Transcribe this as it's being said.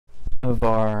of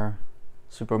our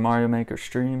Super Mario Maker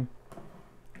stream.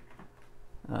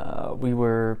 We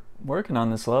were working on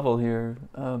this level here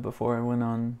before I went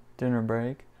on dinner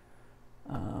break.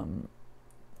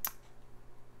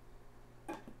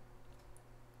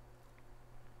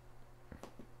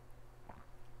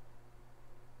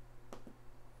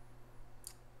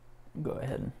 Go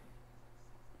ahead and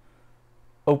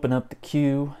open up the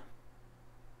queue.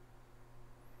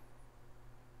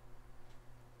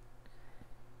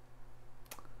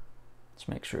 Let's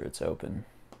make sure it's open.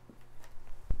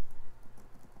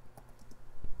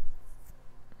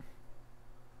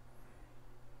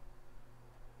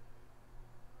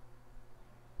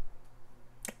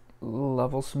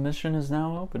 Level submission is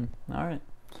now open. All right.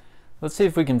 Let's see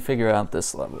if we can figure out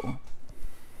this level.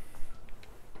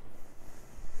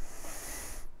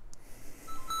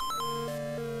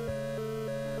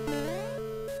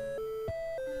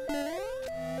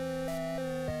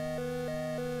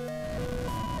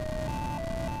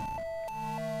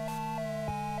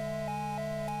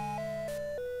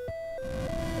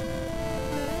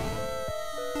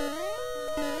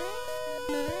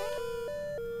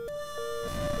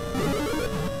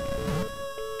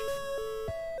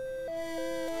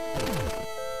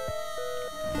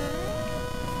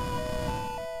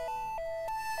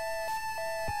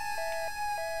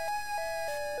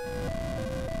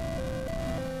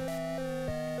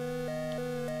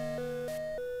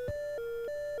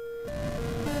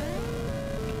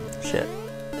 Shit.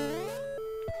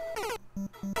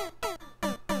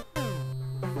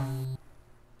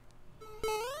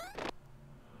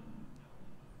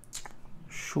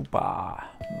 Super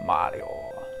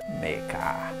Mario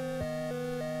Maker.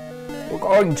 We're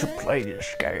going to play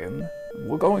this game.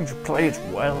 We're going to play it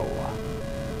well.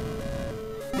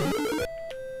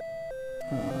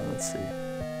 Let's see.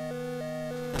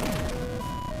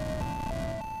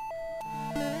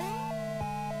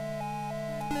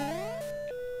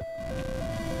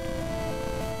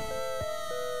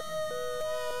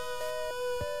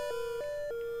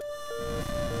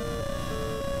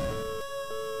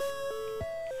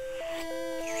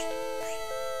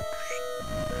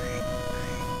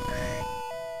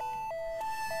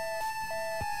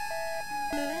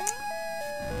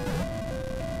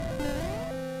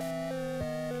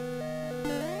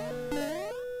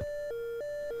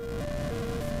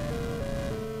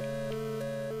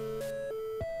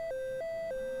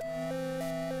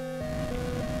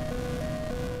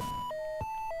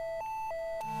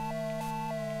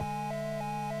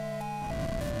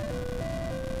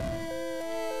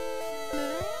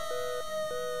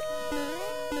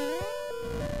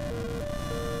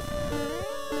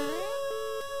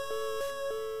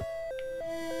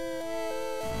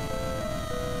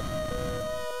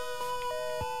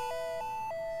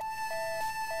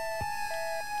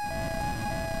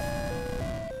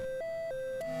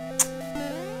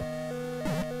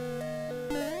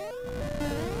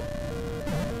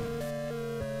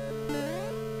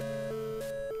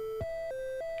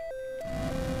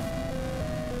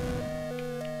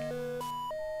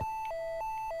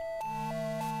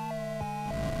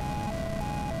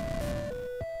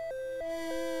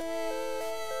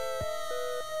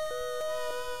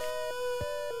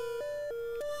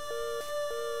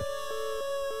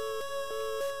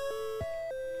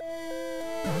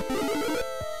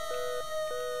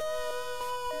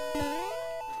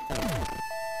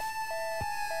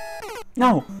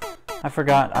 No! I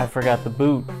forgot the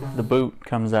boot. The boot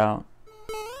comes out.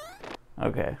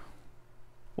 Okay.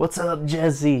 What's up,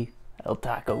 Jesse? El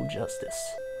Taco Justice.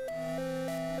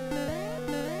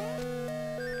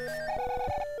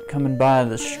 Coming by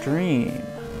the stream.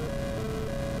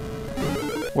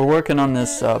 We're working on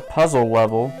this puzzle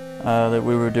level that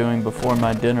we were doing before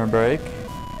my dinner break.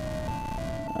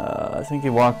 I think he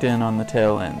walked in on the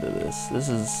tail end of this. This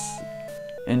is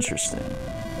interesting.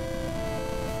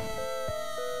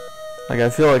 Like, I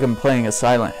feel like I'm playing a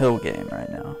Silent Hill game right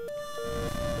now.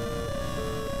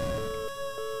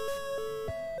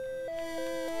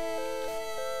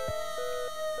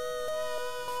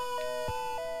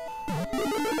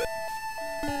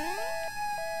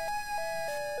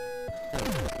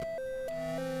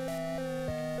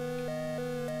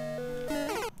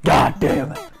 God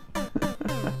damn it!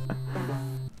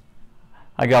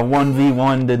 I got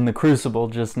 1v1'd in the Crucible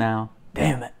just now.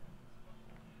 Damn it.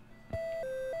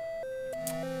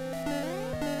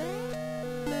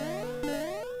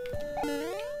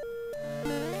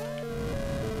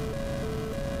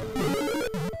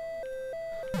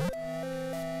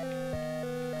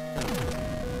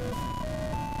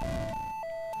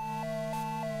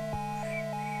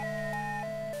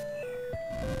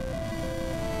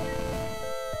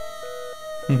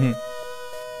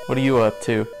 What are you up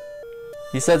to?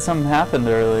 You said something happened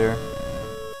earlier.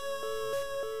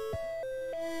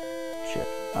 Shit.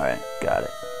 Alright, got it.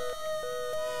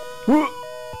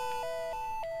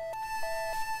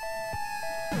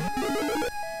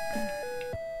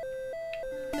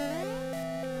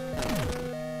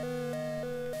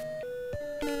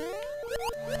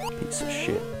 Piece of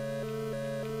shit.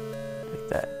 Like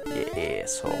that. Yeah,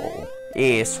 asshole.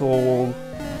 Asshole.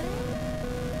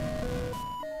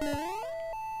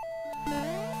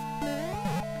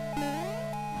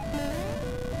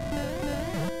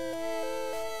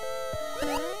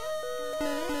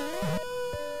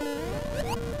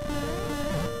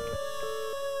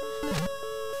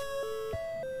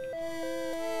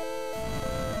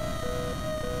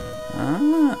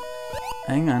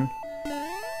 Hang on.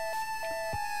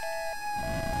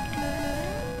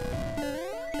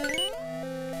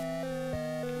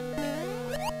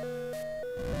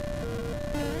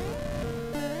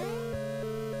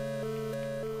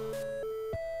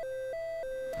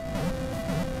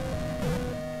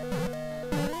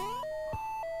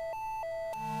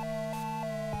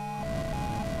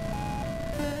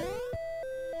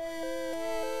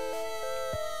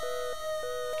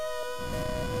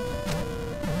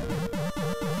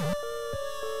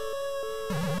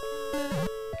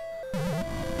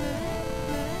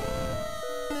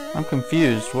 I'm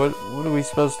confused. What are we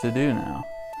supposed to do now?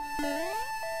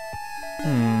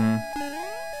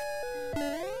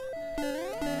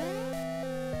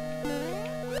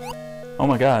 Oh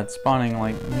my god, spawning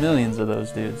like millions of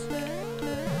those dudes.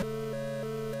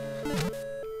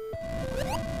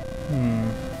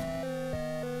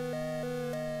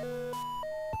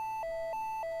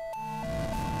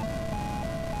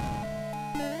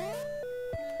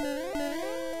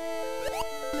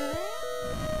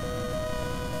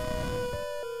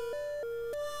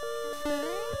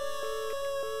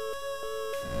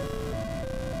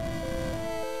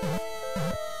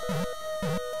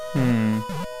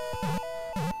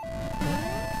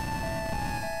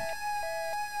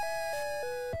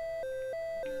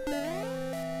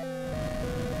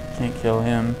 Can't kill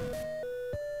him.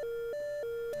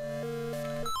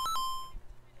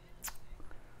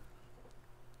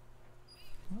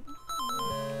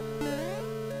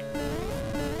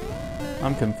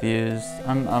 I'm confused.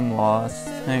 I'm lost.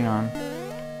 Hang on.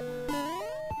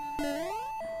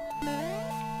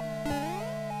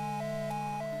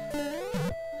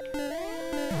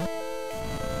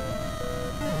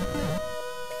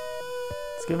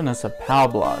 It's giving us a POW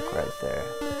block right there.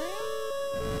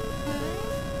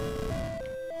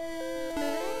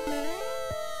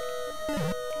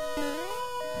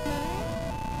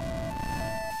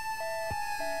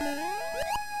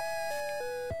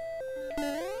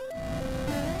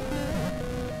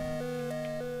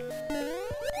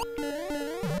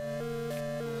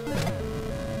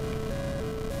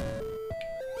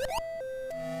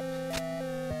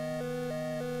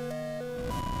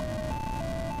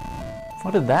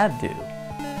 What did that do?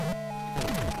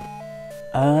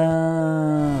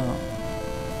 Oh.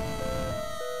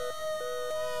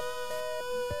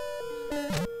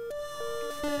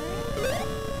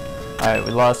 Alright,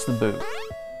 we lost the boot.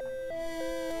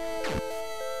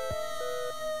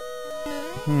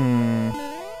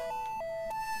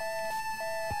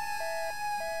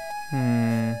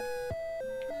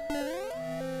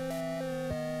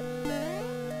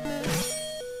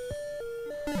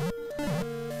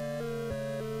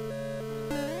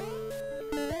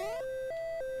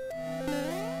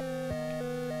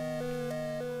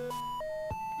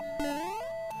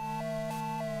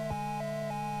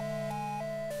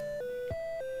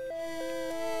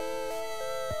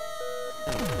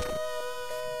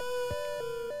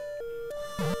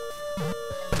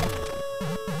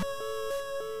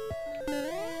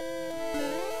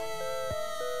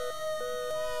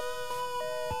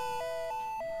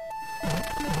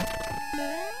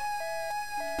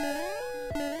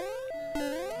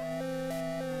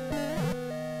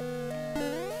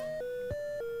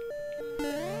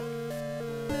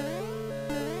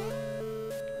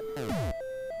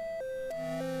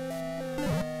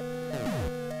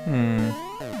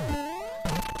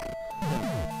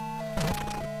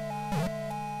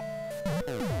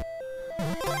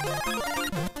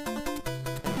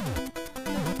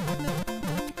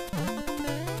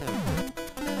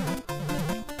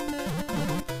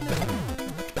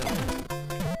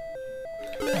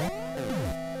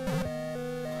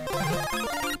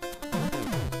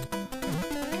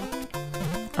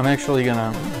 I'm actually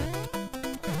gonna...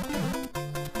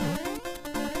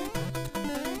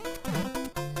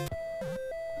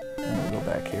 I'm gonna go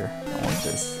back here. I want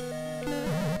this.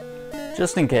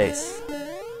 Just in case.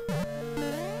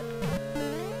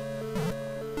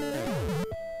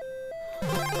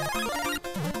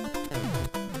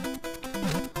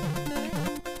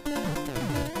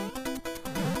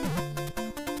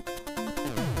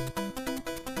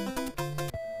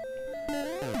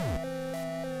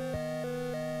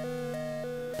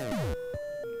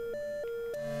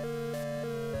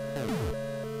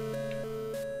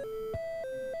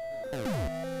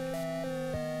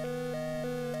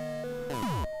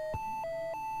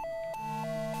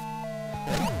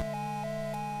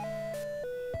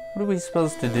 What are we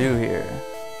supposed to do here?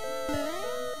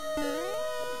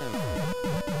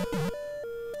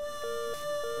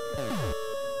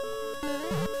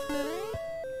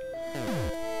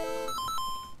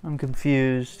 I'm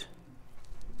confused.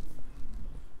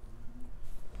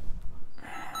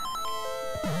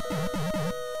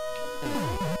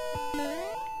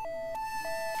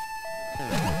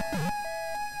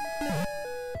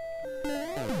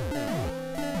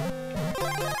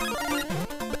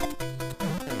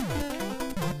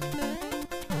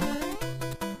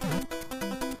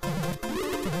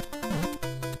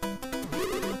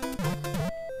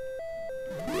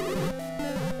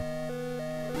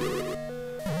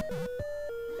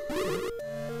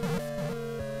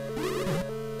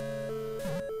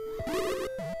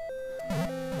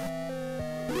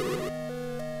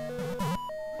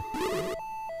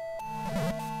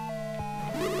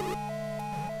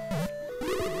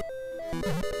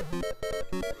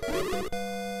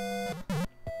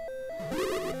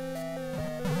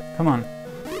 Come on.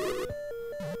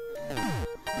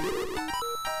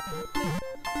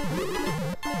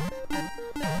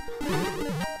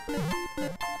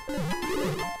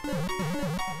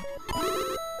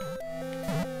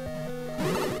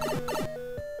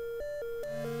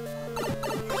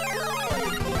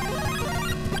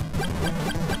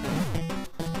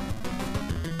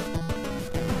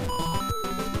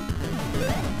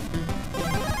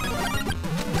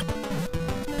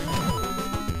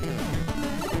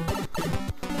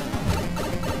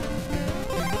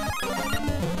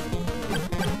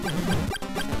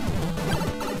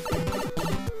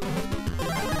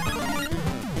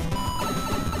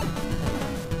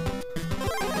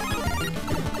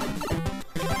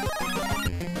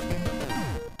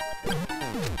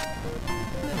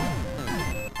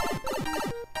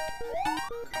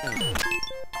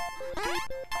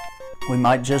 We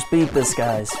might just beat this,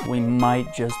 guys. We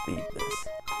might just beat this.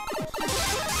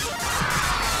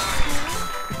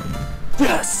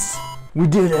 Yes! We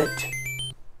did it!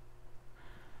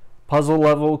 Puzzle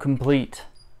level complete.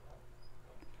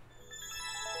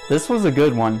 This was a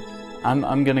good one.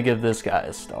 I'm gonna give this guy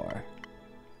a star.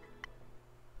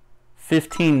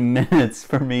 15 minutes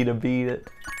for me to beat it.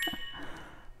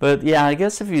 But yeah, I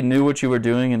guess if you knew what you were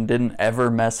doing and didn't ever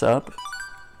mess up.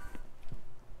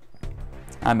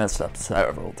 I messed up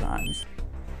several times.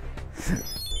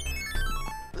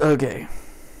 Okay.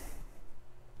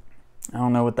 I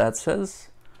don't know what that says,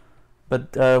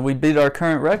 but we beat our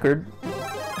current record.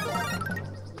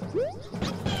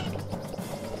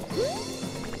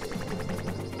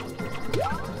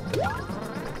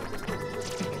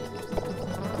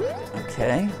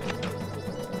 Okay.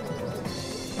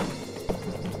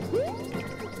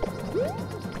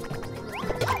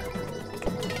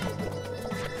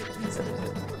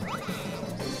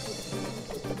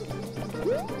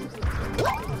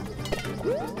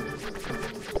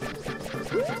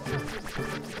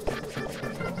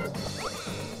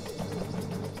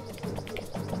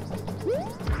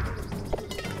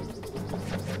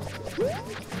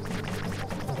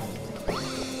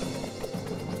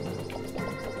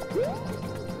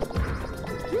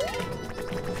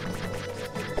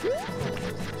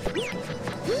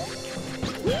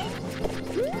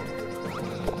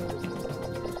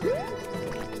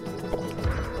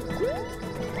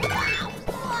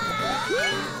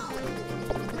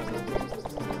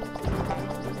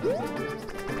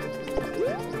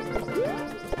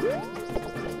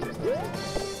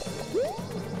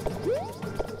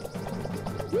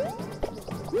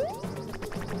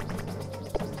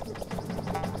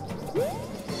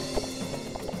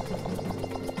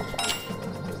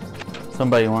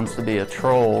 Somebody wants to be a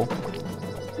troll.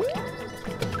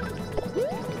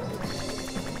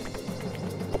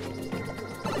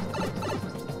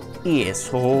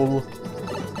 Asshole.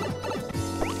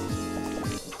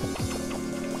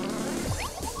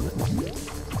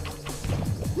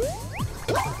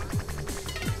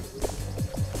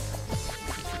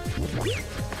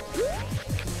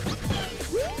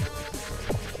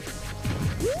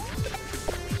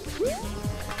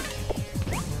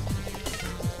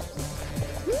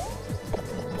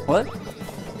 What?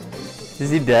 Is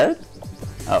he dead?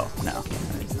 Oh, no.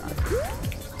 He's not.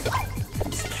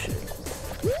 Piece of shit.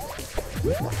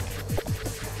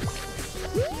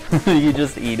 You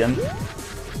just eat him.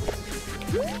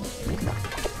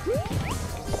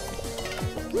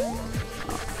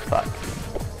 Oh, fuck.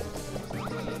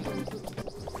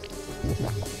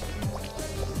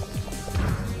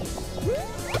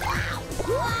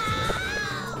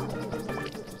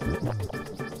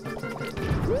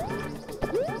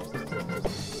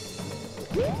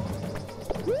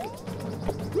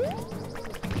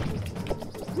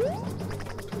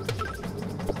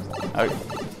 Okay.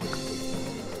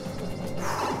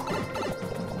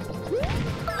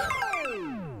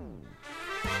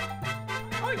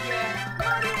 Oh yeah,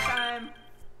 Mario time!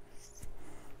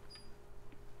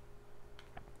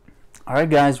 All right,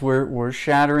 guys, we're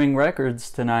shattering records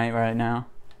tonight right now.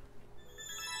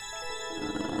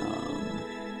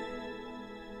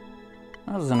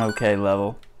 That was an okay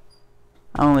level.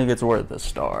 I don't think it's worth a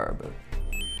star, but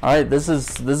all right, this is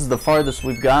the farthest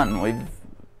we've gotten.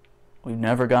 We've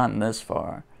never gotten this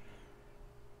far.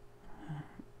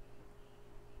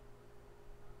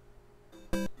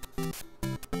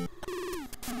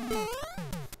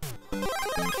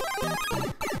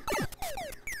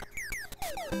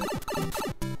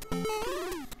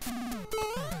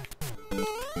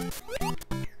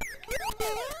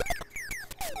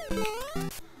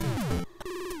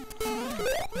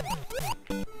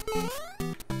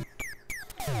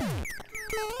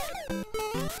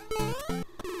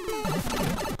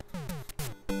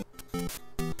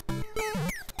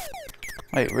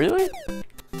 Wait, really?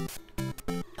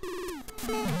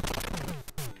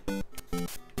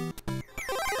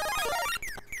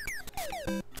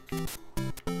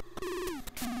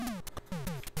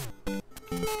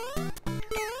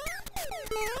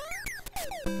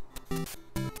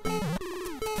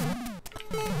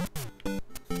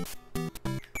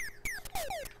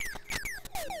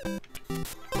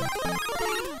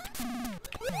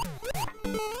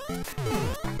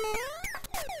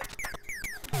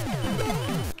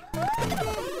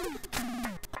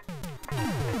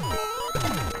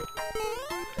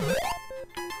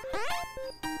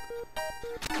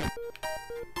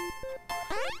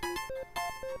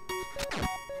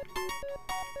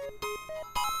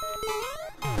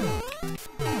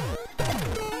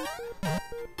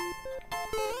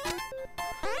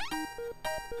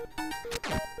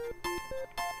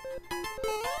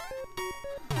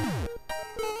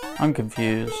 I'm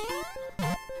confused.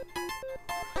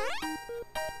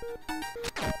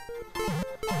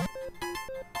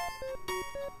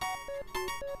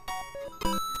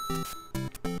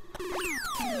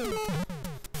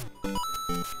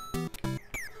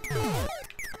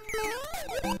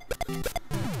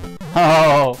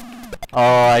 Oh,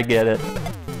 I get it.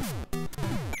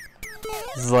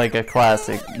 This is like a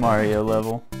classic Mario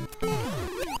level.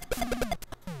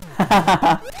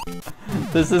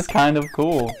 This is kind of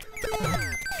cool.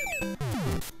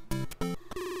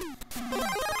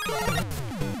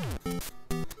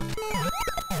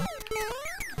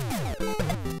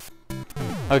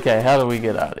 Okay, how do we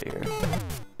get out of here?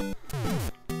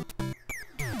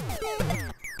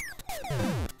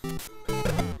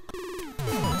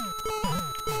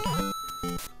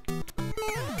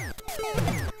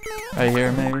 Right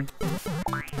here, maybe?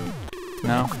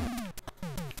 No?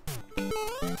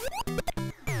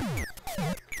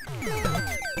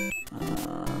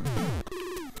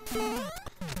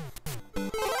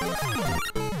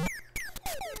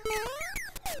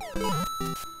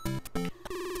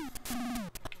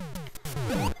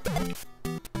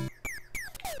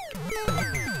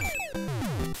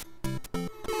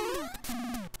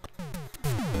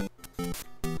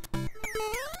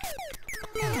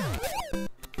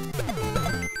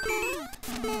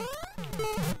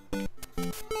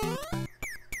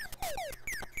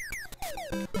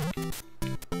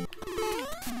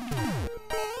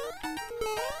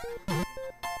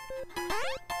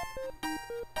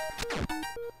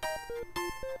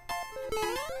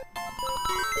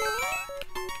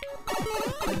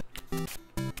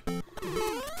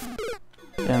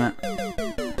 Damn it.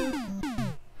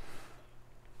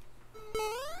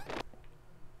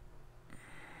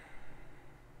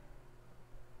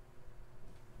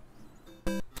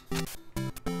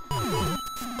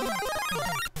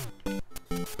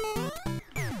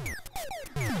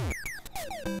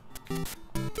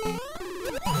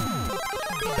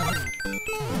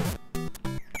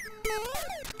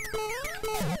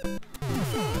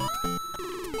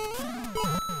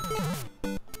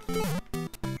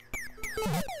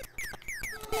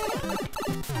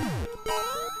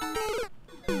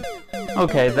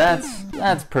 Okay,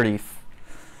 that's pretty.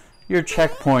 Your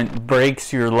checkpoint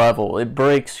breaks your level. It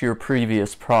breaks your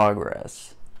previous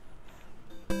progress.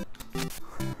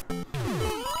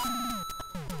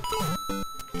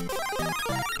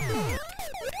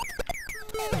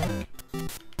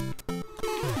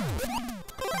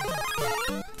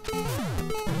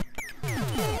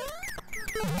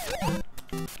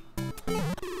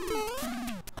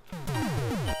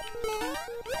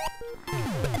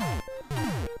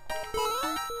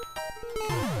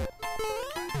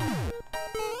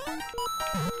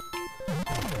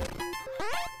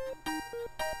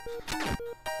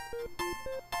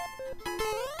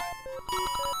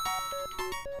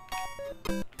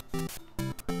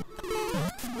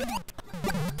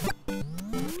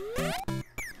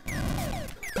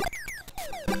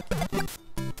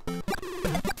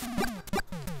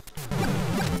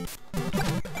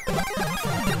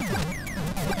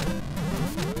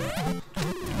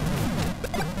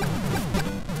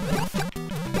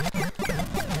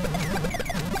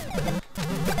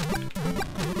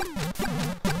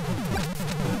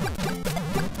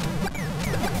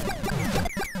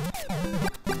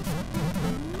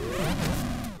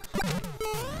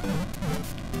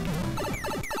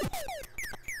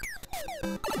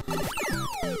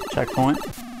 Checkpoint.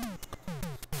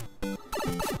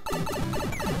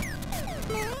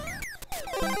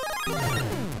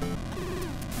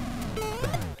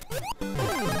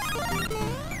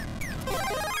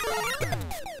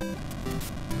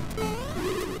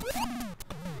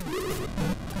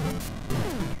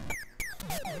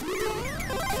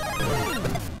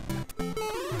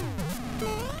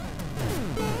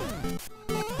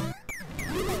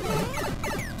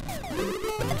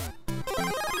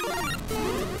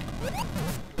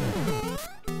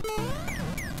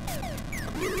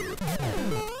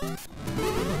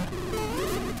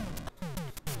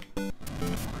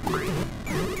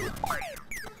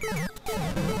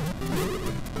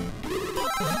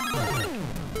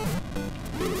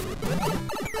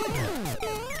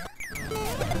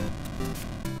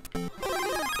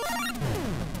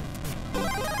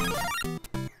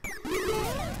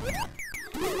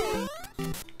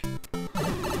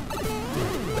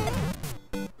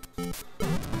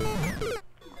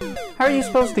 How are you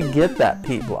supposed to get that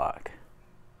P block?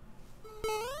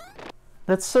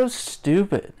 That's so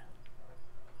stupid.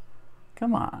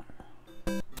 Come on.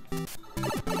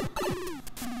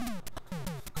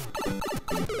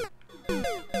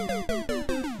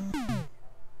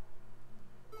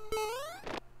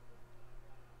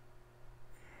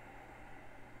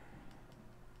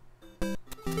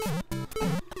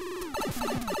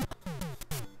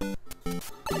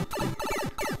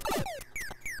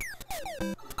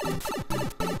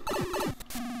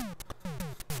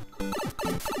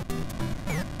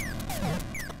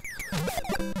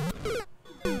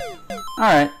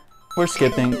 Alright, we're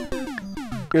skipping.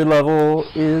 Your level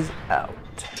is out.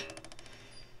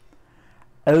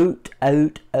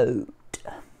 Out.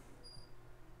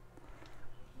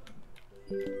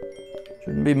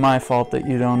 Shouldn't be my fault that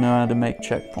you don't know how to make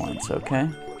checkpoints, okay?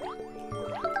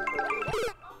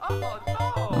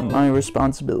 Not my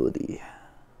responsibility.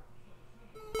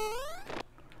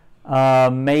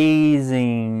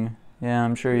 Amazing. Yeah,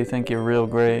 I'm sure you think you're real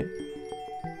great.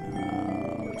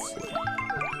 Let's see.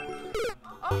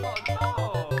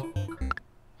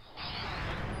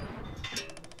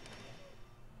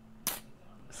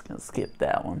 Just gonna skip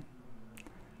that one.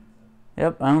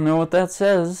 Yep, I don't know what that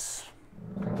says.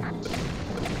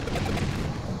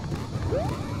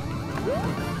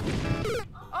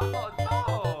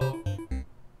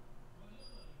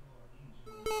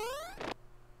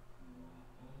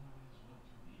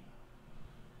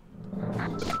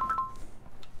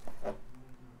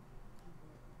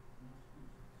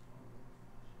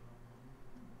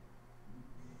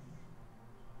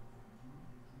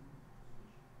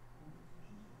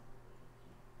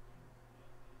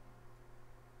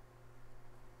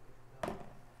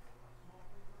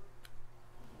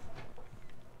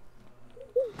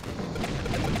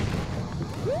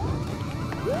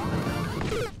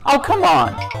 Oh, come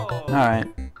on! Alright.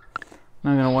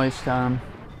 Not gonna waste time.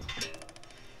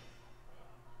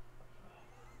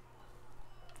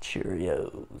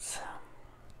 Cheerios.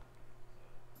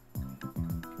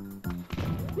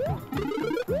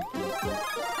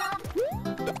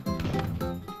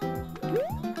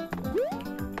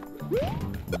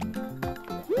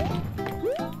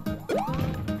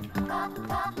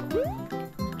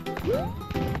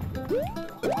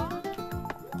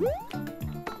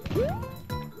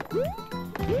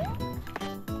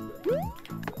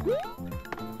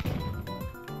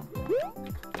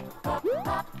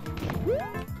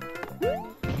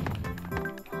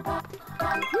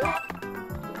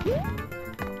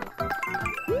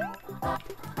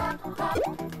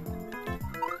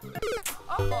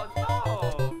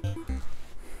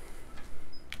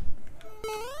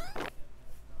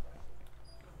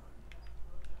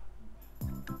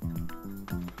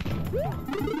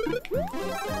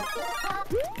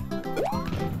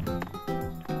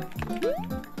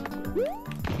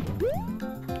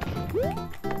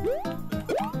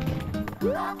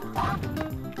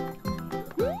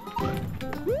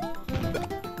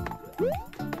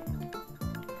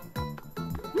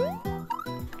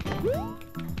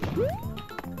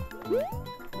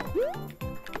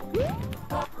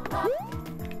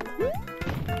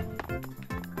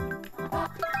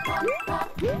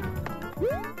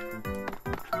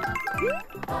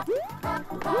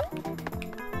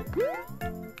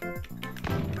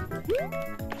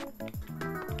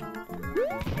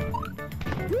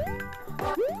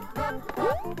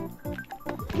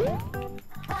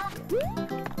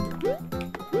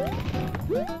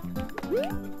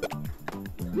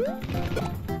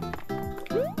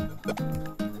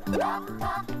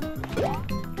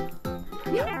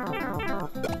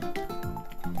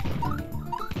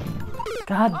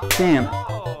 God damn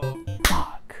it.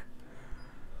 Fuck.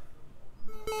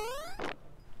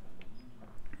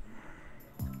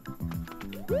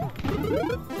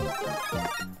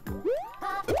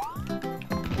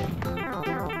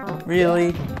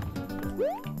 Really?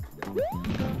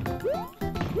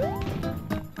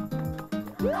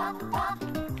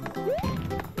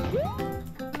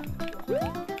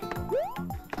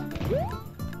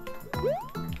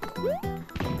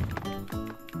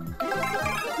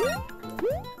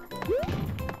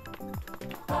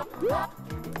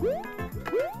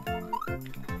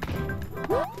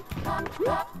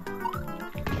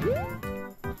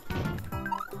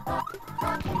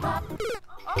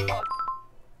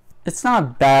 It's not a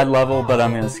bad level, but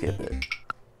I'm gonna skip it.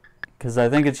 Because I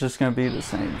think it's just gonna be the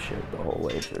same shit the whole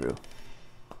way through.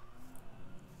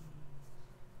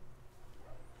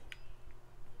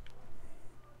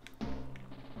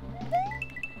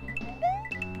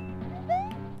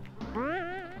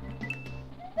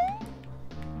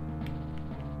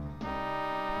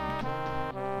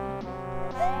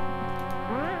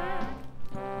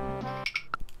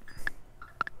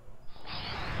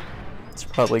 It's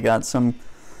probably got some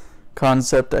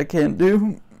concept I can't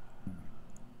do.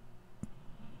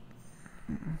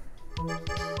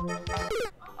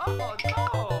 Oh no!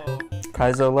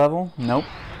 Kaizo level? Nope.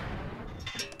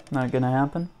 Not gonna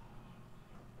happen.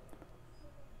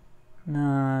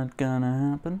 Not gonna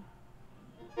happen.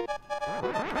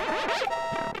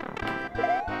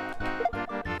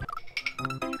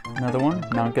 Another one?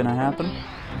 Not gonna happen.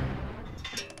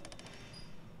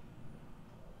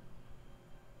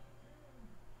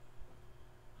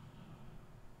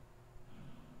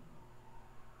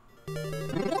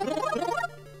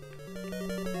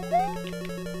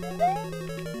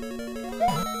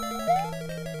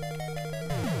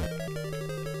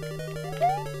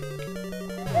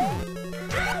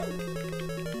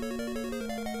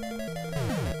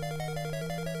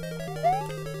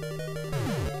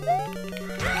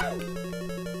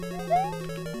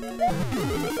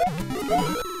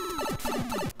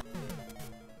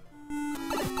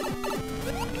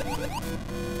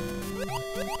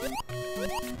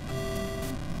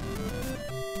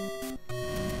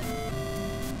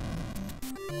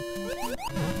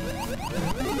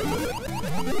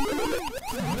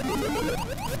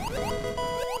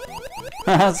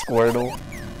 Squirtle.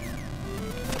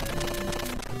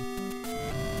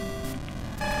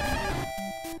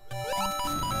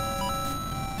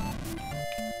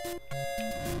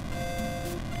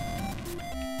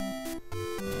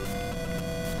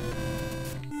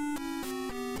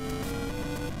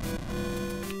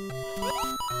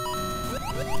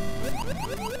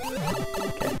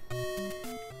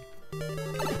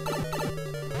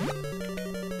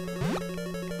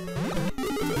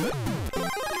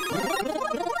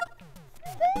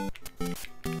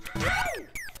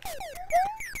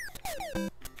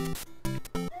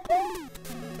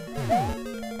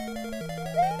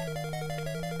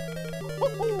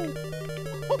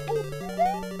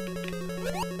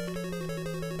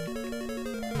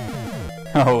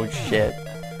 Oh shit.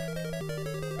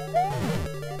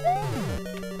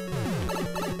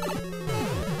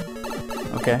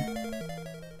 Okay.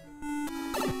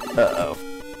 Uh-oh.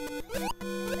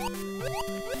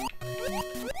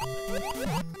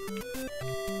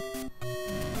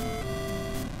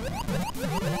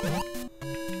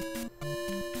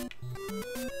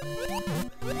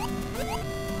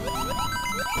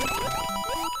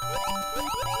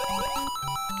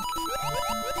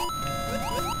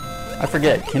 I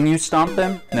forget, can you stomp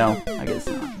them? No, I guess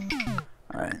not.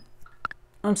 Alright.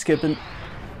 I'm skipping.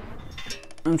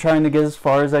 I'm trying to get as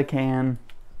far as I can.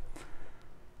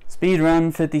 Speed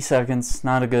run 50 seconds.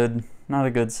 Not a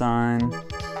good sign.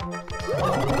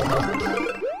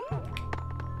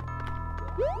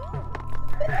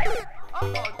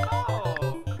 Oh no!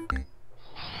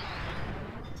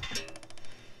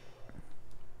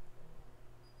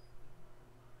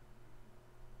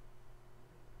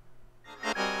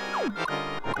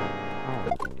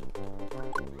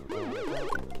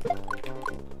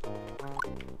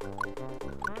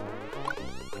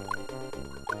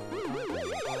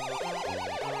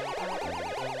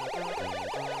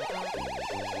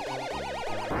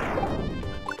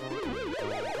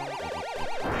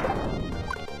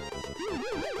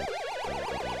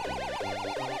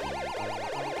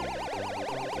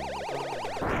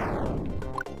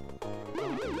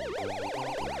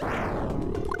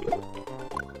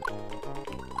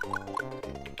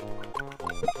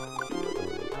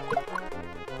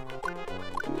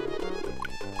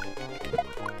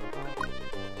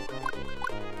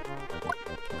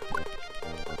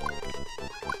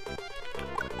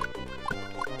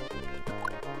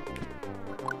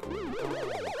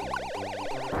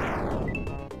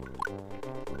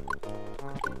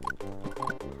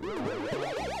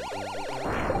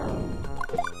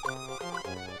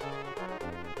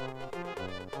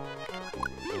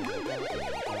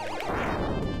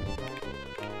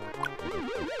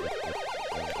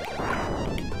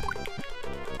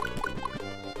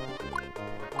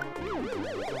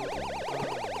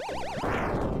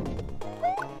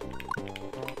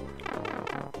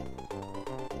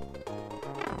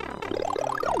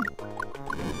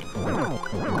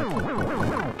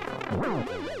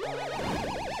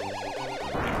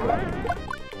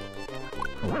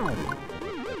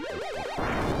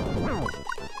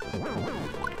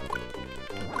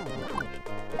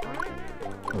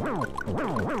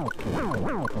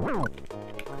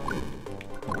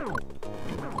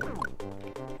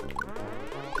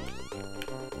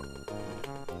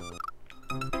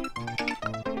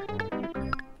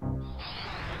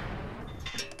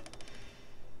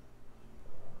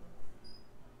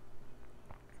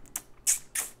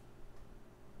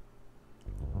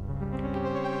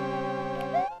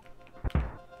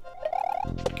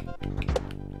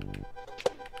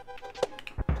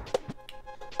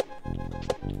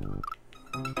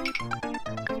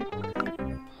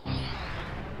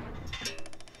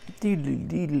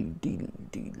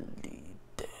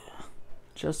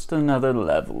 Just another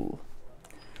level.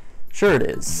 Sure it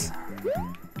is.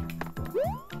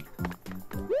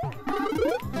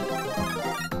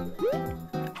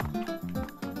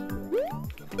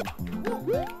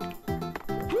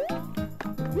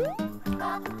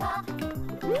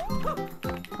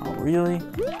 Oh, really?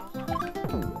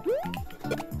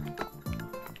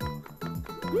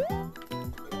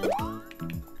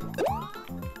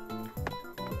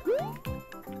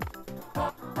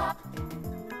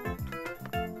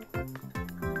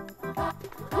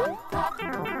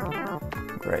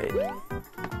 Great.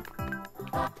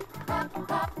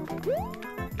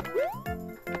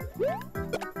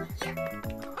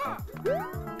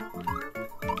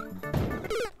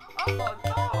 Oh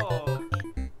no!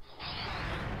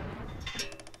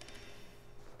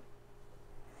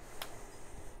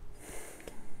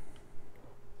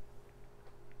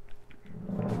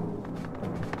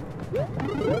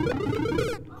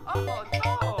 Oh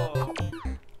no!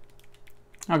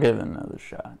 I'll give it another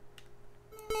shot.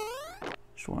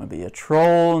 Just want to be a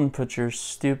troll and put your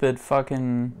stupid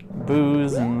fucking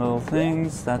booze and little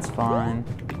things. That's fine.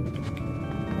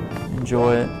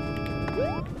 Enjoy it.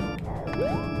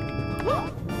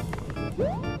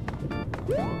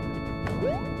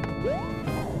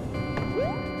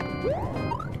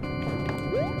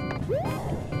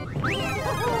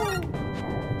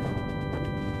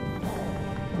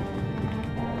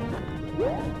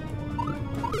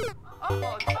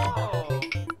 Oh no!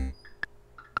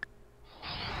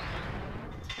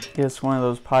 Guess one of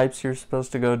those pipes you're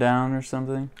supposed to go down or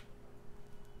something.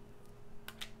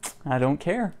 I don't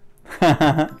care.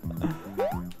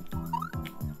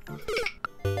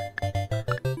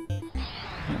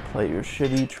 Play your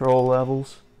shitty troll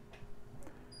levels.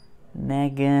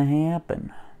 Not gonna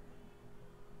happen.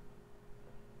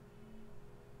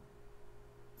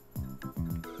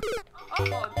 Oh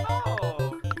no!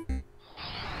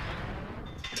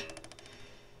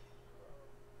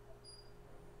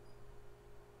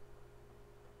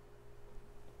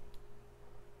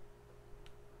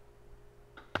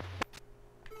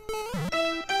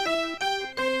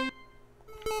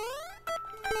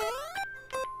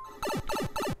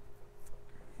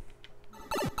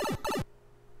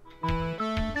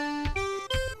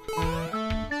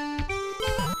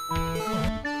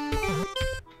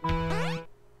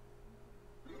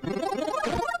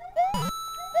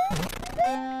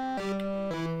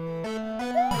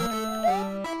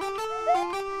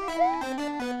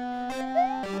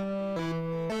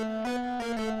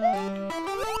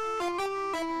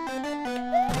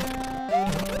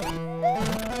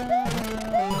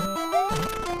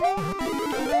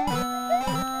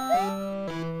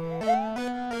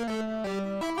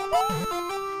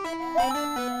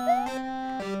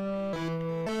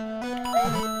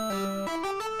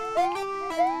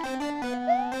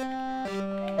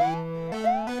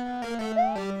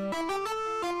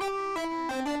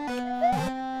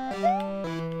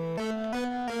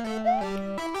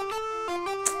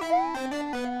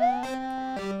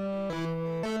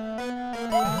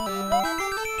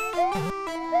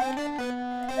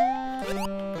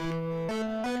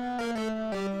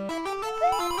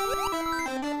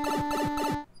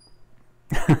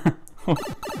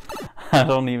 I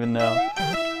don't even know.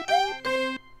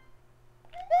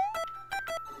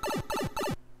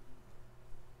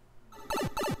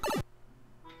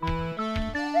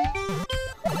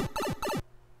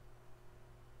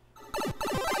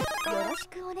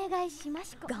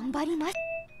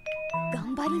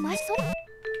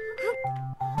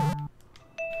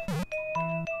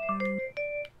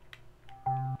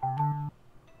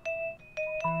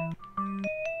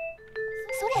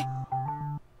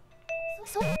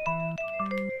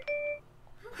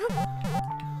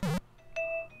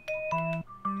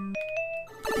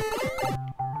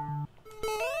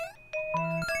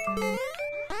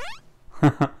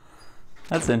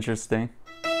 That's interesting.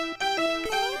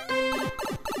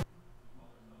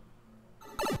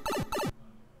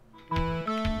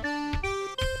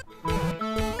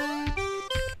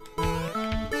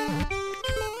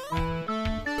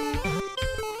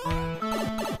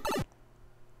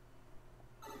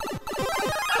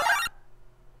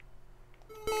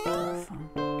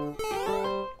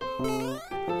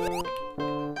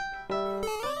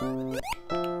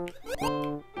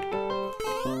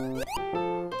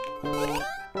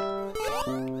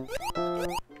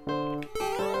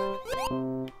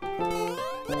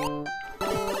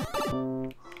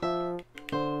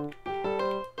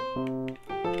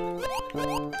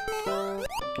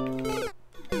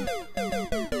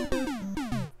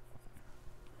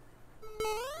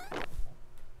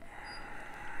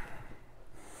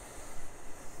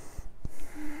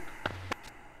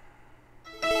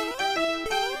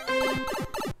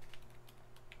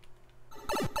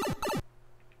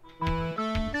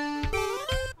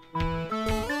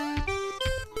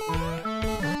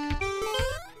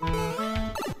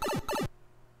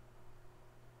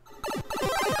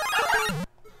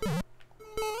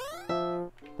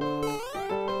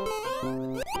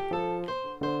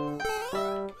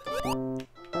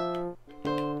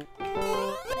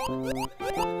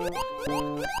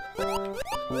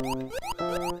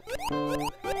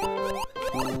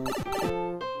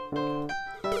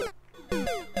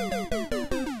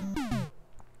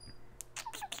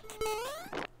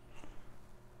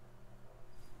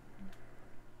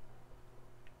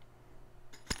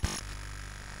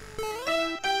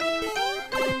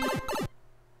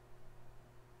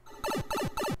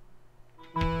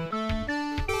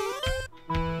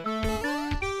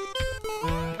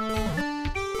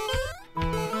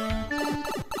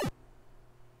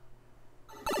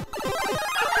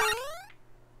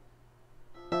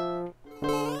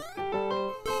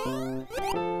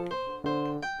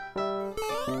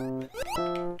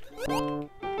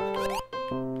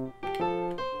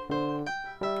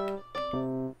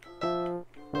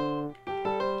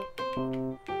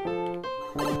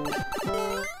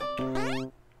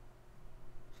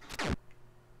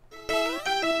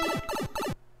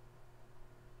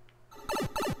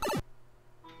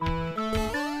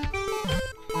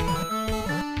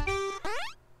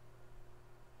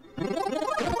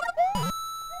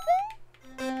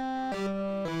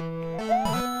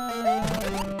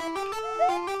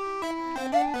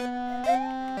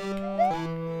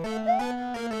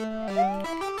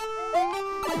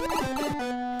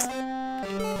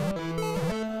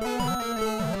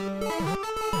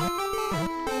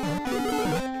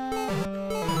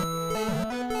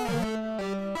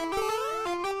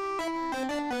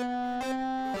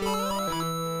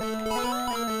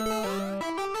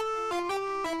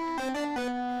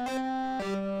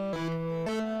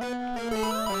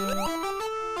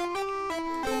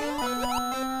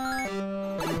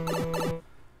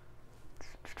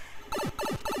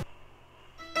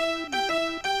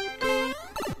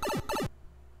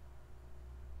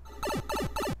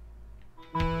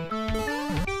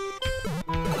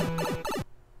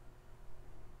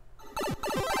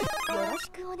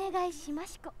 お願いしま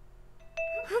すこ。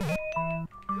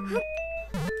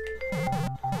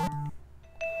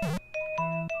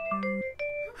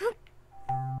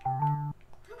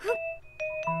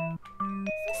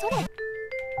それ。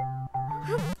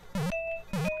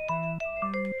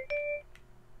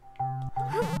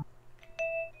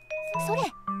それ。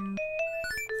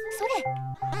それ。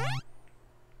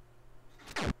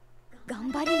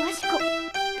頑張りましこ。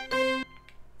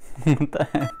What the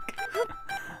heck?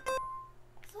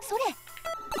 それ。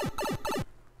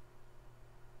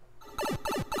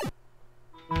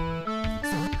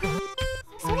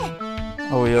それ。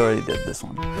 Oh, we already did this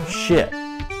one. Shit.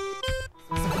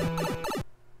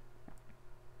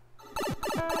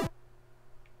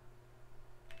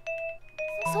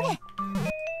 それ。それ。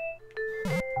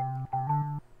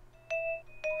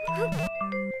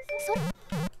それ。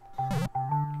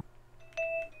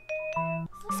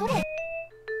それ。それ。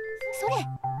それ。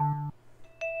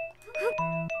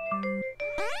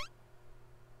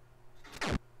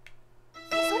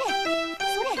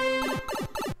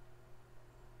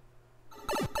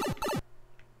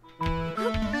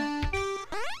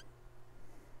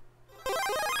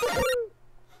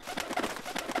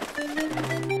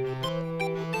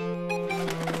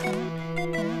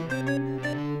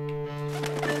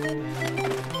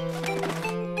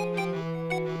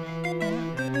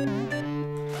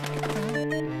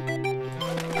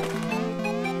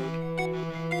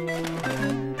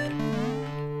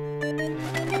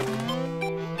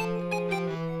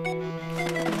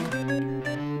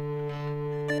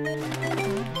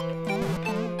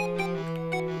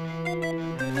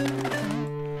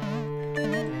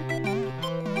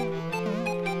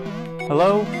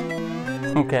Hello?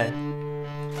 Okay.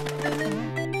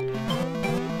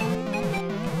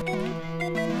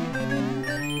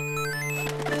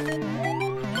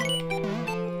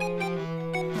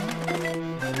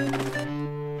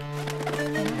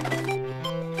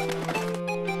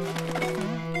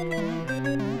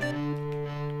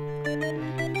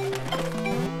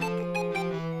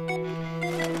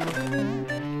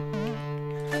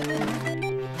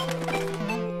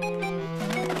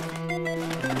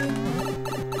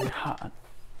 God.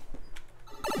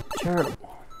 Terrible.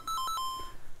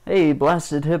 Hey,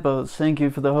 Blasted Hippos. Thank you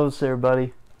for the host there,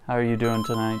 buddy. How are you doing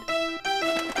tonight?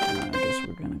 I guess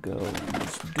we're gonna go in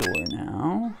this door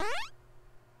now.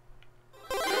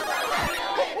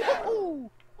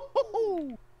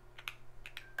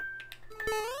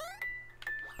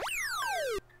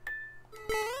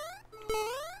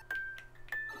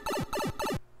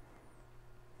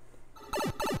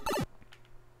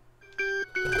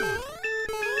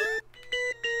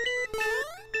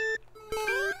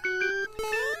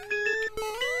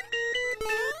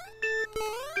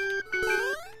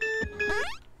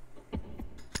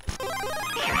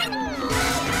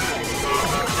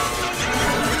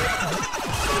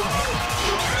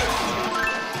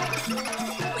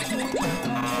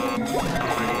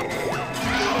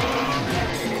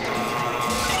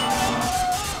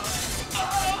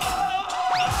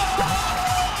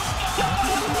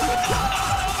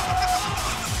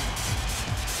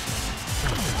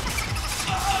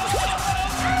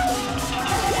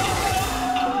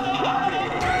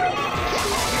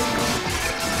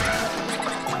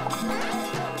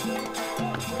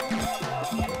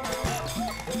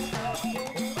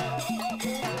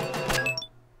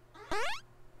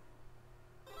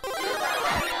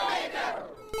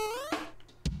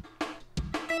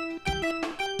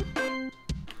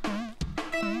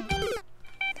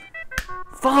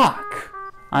 Fuck!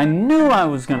 I knew I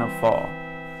was gonna fall.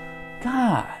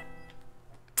 God.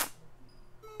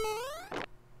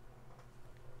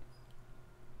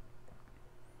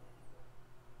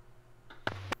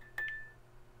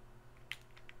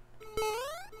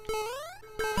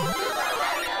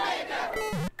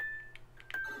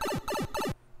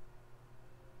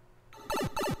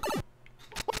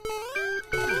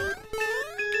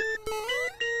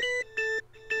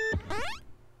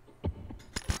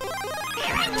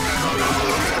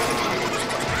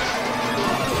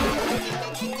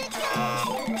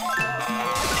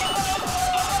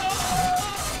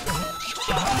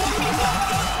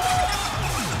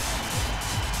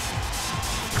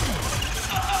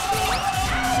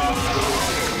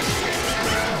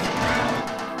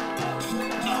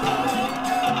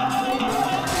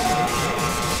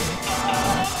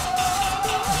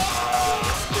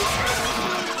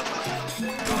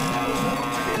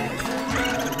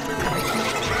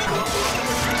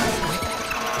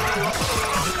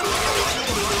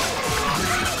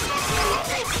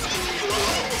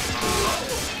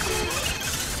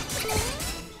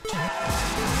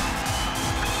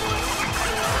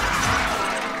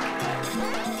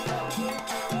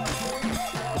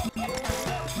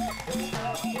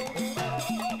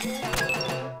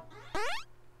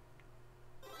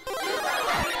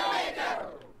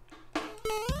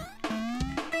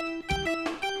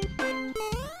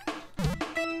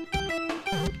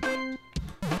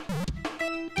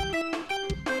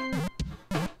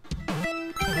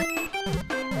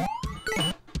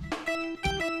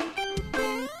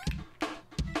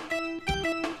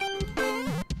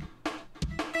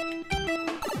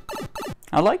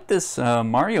 I like this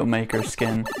Mario Maker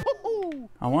skin.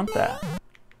 I want that.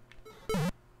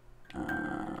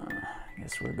 I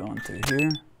guess we're going through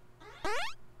here.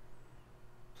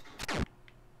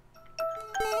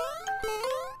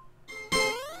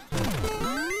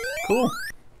 Cool.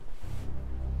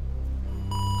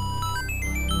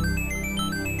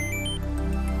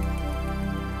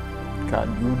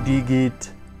 Can you dig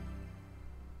it?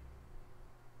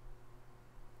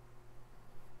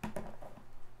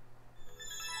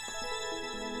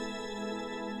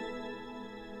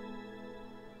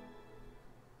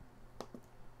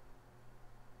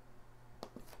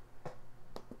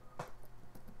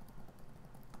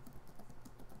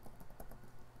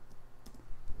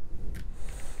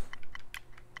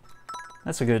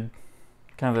 That's a good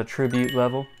kind of a tribute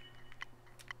level.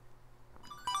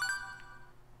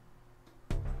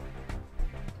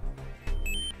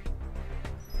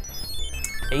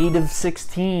 Eight of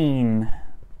 16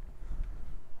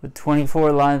 with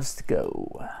 24 lives to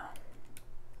go.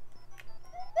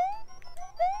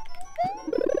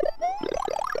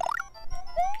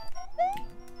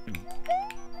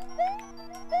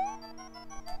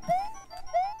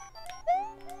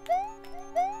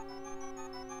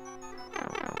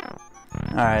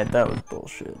 Alright, that was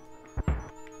bullshit.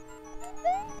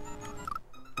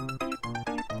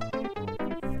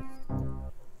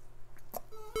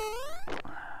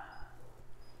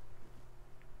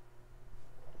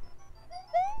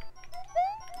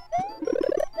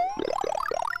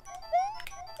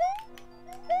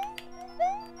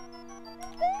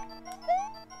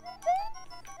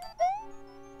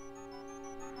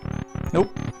 Nope,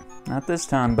 not this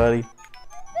time, buddy.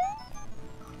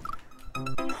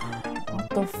 What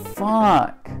the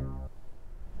fuck?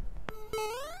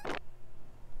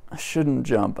 I shouldn't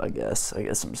jump, I guess. I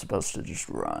guess I'm supposed to just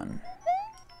run.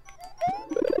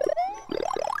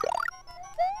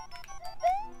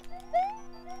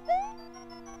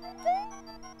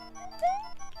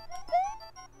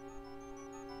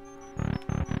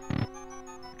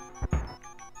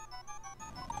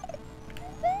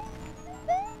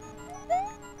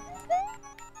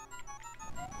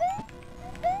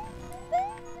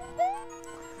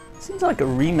 Seems like a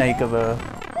remake of a...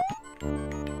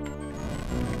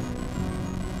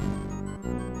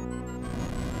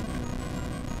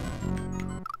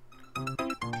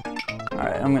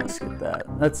 Alright, I'm gonna skip that.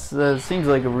 That's seems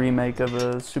like a remake of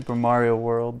a Super Mario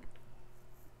World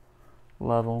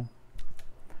level.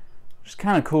 Which is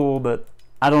kind of cool, but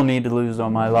I don't need to lose all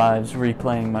my lives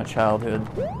replaying my childhood.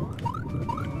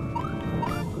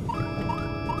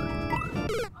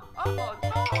 Oh no!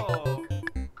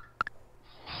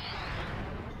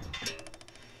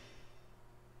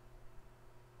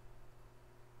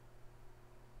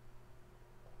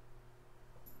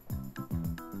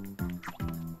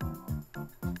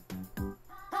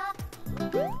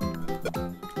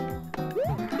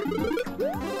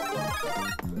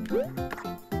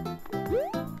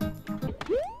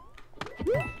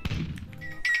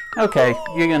 Okay,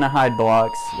 you're gonna hide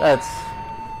blocks. That's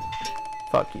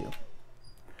Fuck you.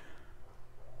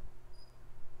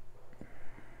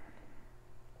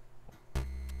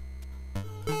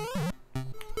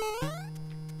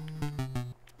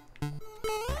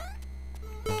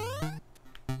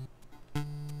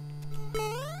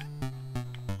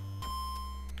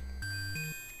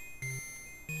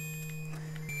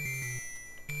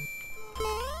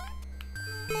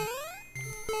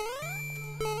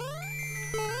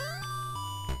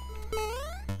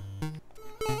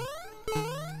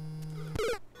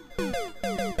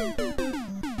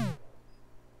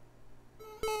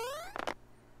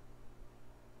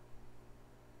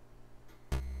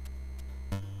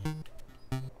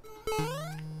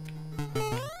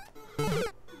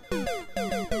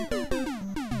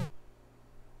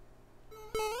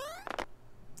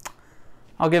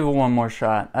 I'll give it one more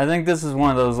shot. I think this is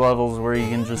one of those levels where you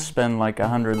can just spend like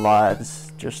 100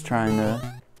 lives just trying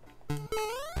to...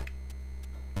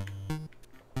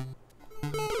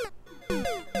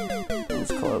 That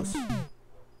was close.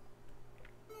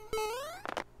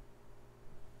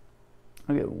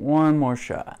 I'll give it one more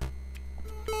shot.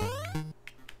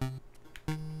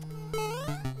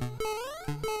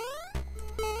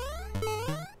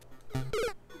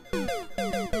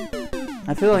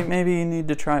 I feel like maybe you need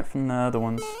to try it from the other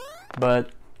ones,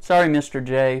 but sorry Mr.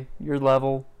 J, your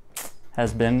level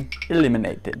has been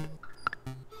eliminated.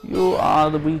 You are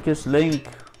the weakest link,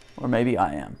 or maybe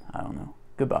I am, I don't know.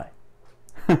 Goodbye.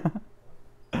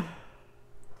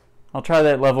 I'll try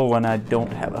that level when I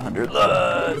don't have 100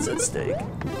 lives at stake.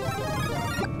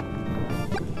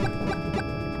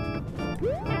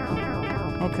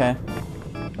 Okay.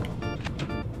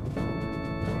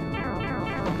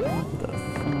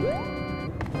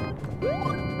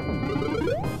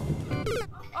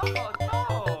 Oh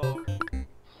no!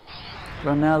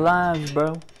 Run out of lives,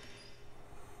 bro.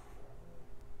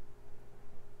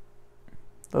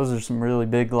 Those are some really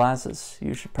big glasses.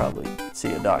 You should probably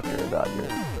see a doctor about your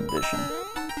condition.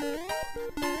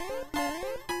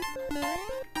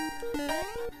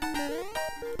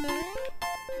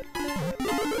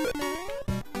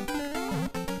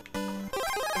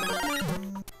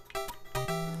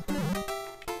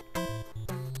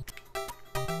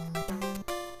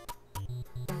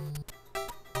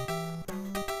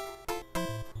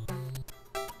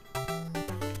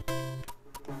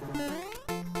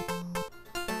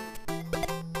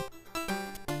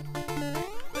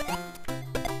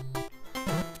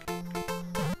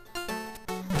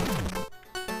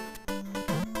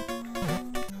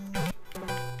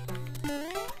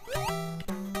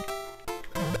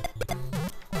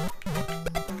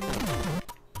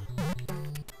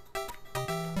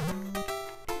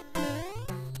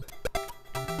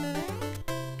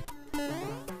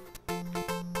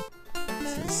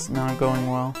 This is not going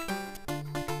well.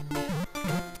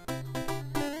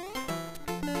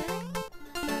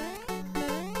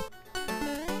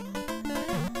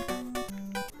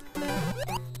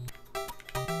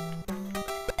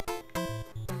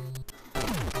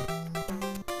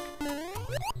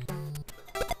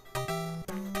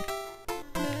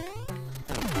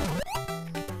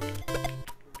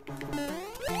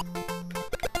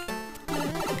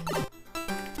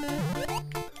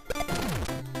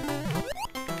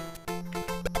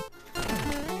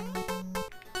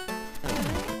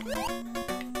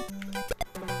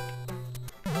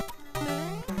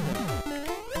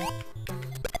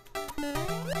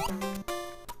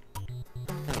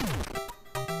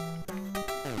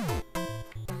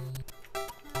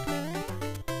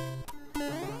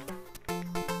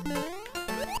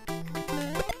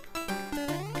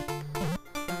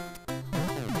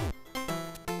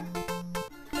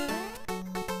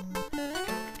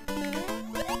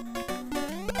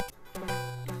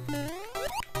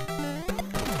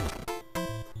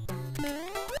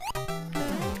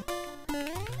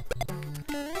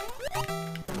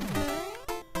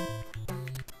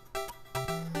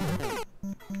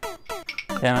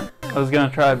 Damn it. I was gonna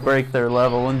try to break their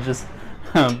level and just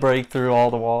break through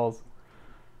all the walls.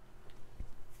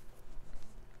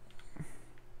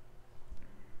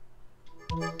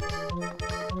 Oh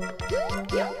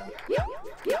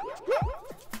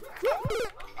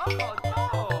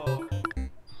no!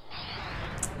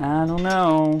 I don't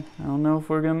know. I don't know if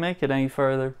we're gonna make it any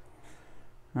further.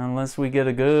 Unless we get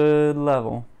a good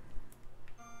level.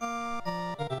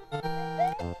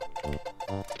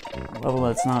 A level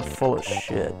that's not full of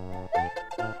shit.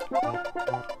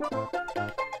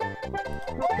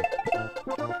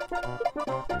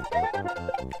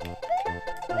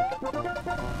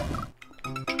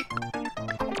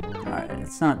 Alright,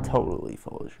 it's not totally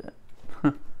full of shit.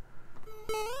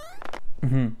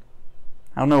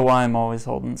 don't know why I'm always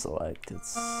holding select.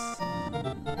 It's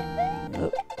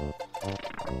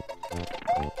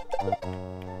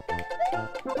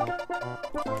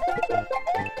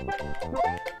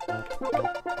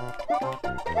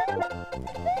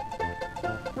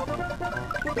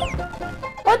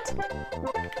What?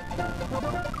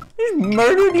 You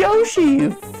murdered Yoshi, you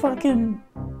fucking...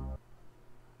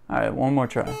 Alright, one more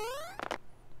try.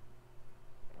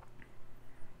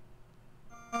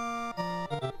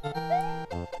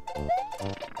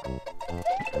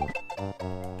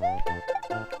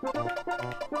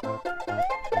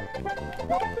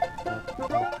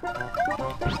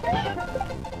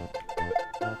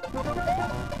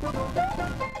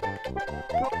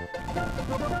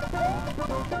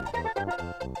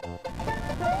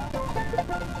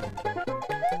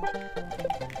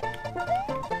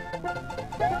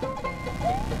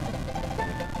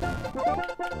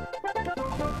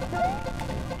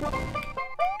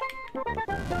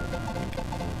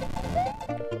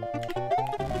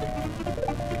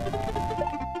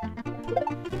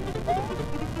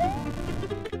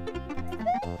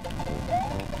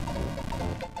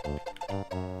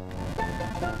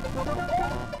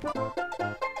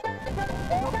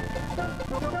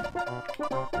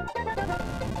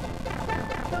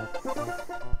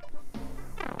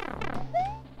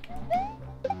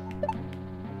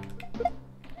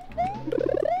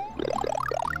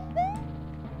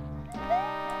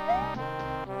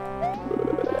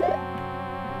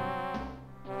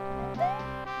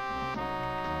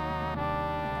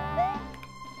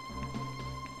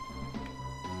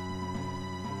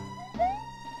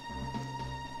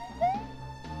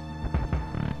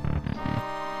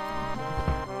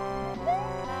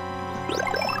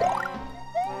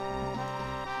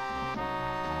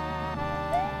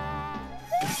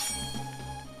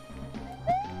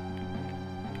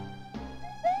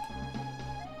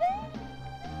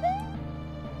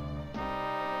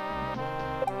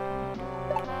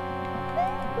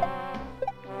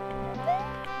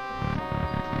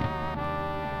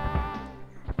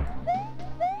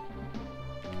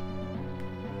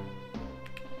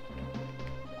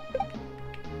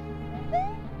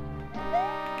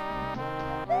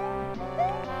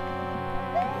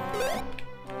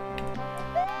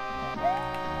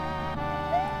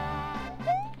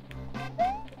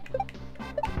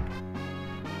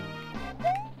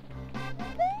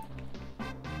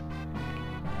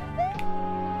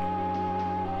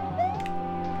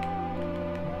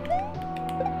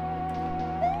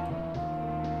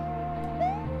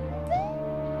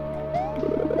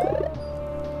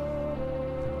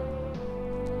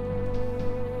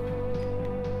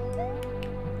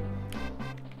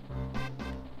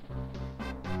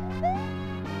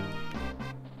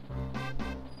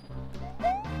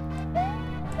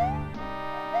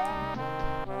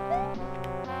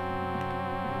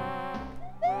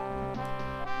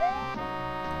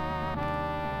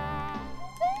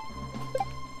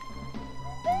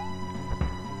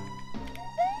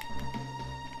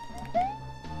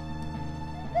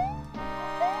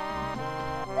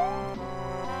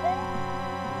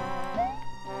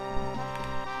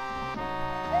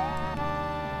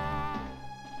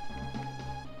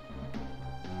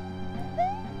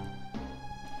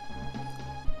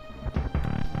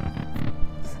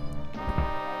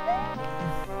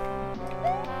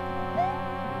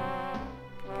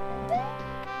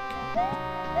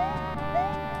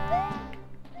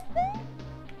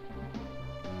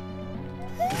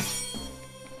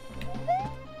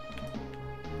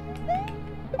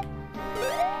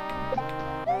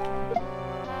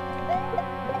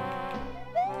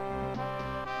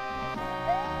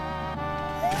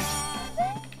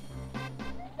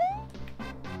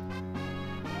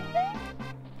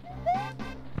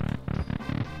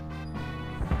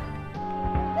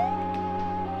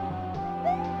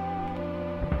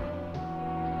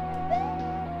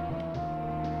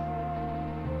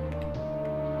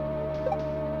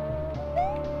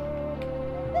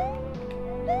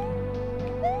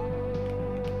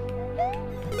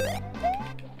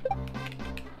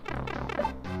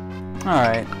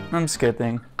 Alright, I'm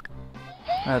skipping.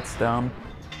 That's dumb.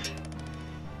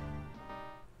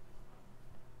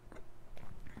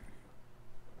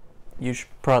 You should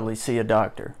probably see a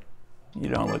doctor. You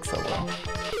don't look so well.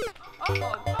 Oh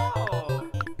no!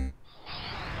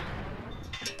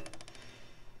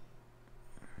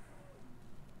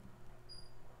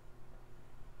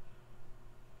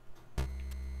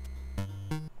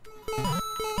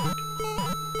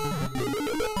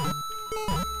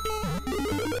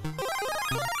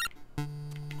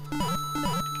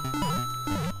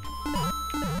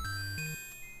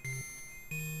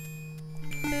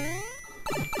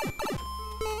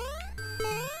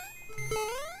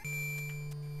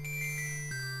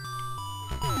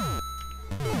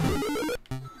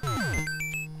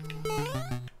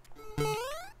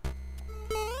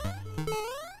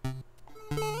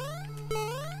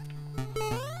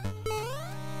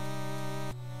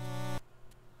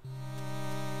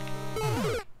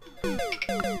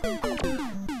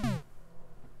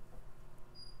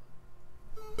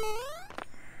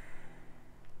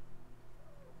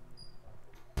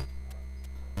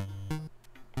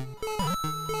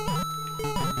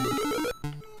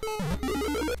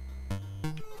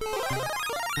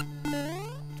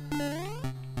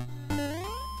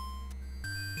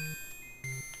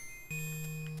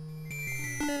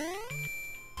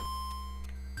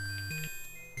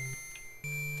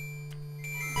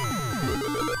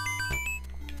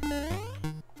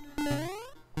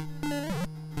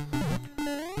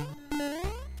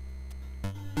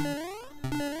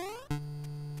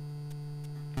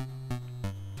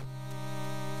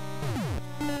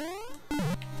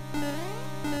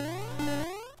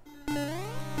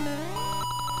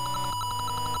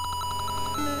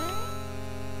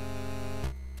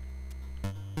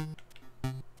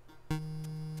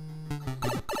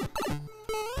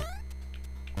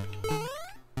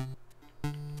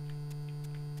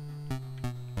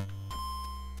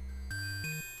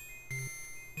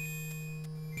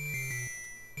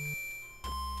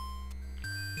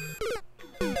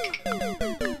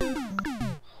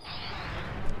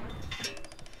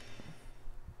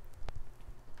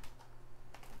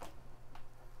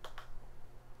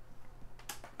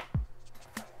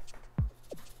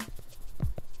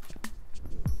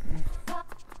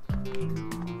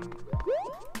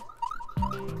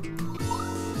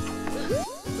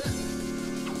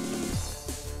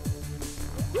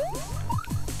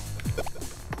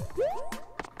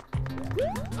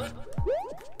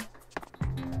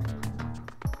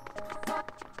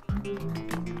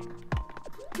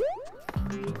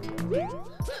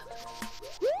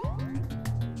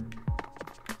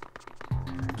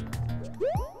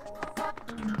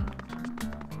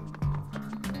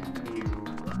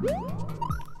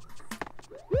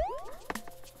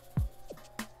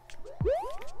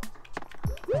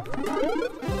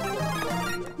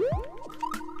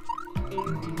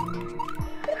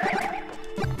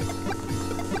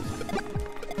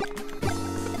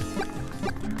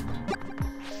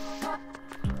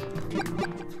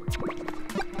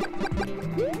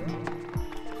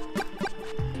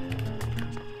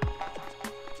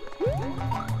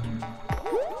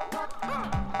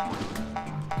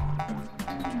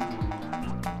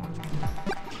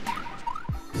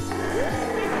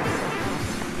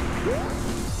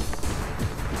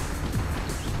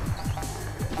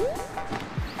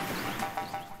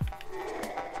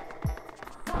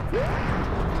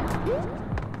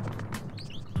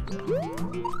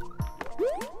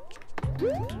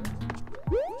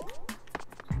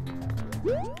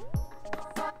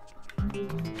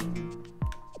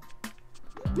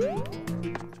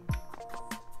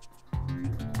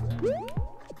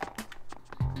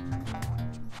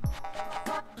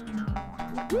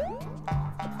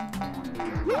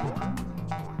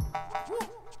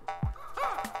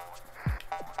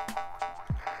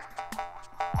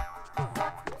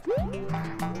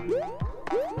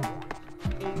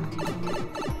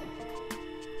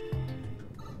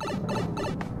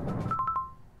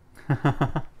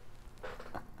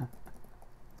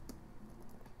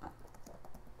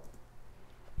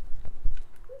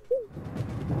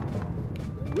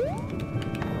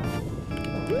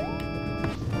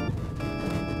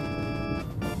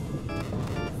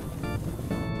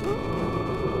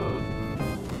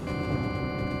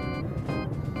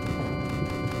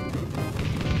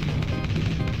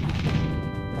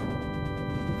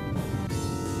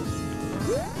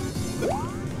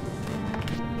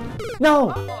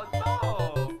 No!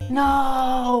 Oh no!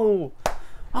 No!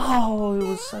 Oh, it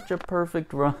was such a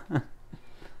perfect run.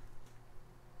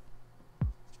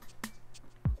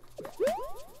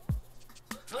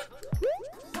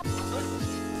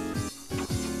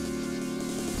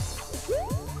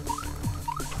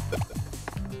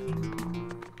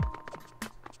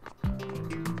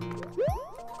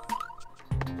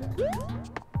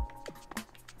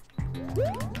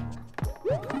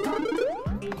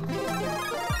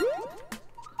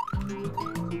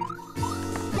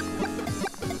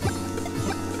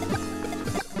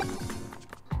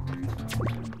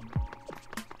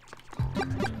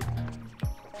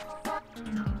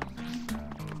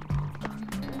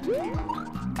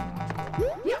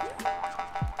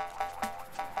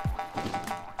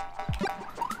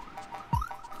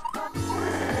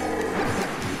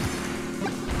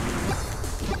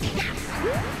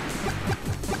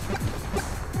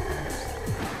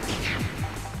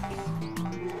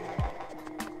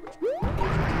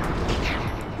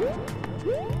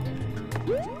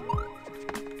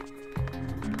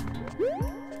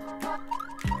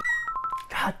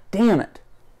 God damn it.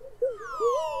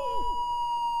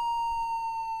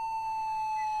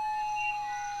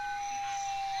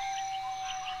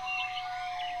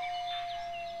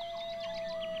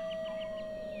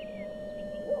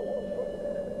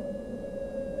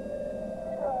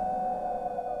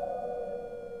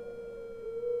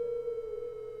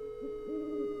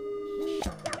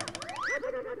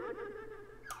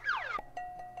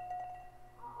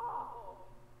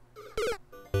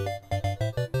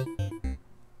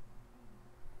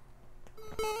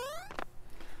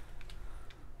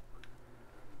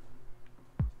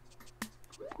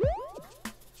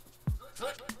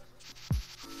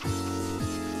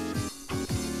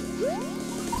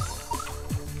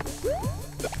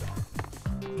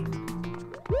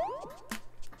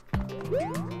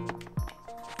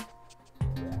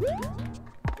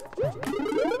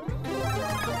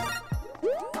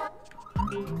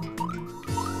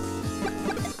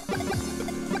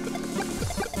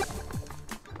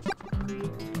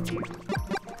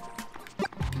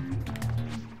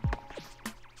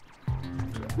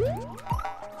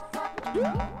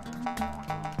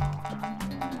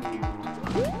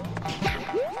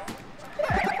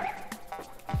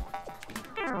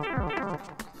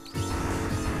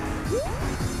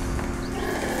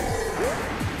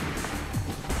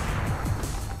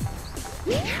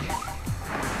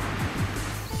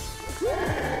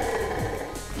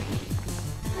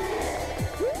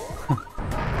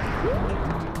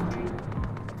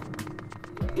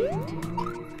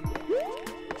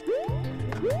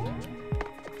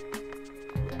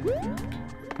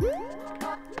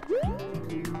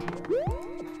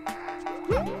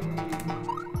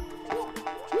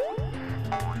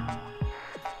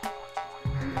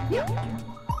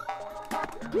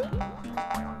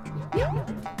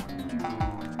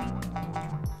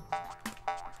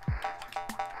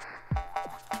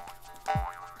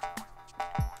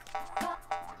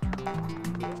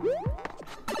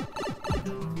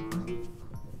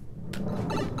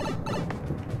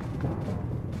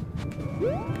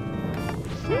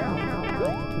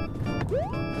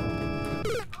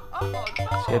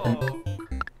 Skipping.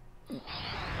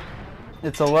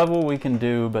 It's a level we can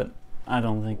do, but I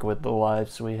don't think with the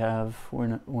lives we have, we're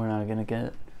not gonna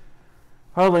get.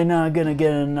 Probably not gonna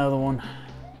get another one.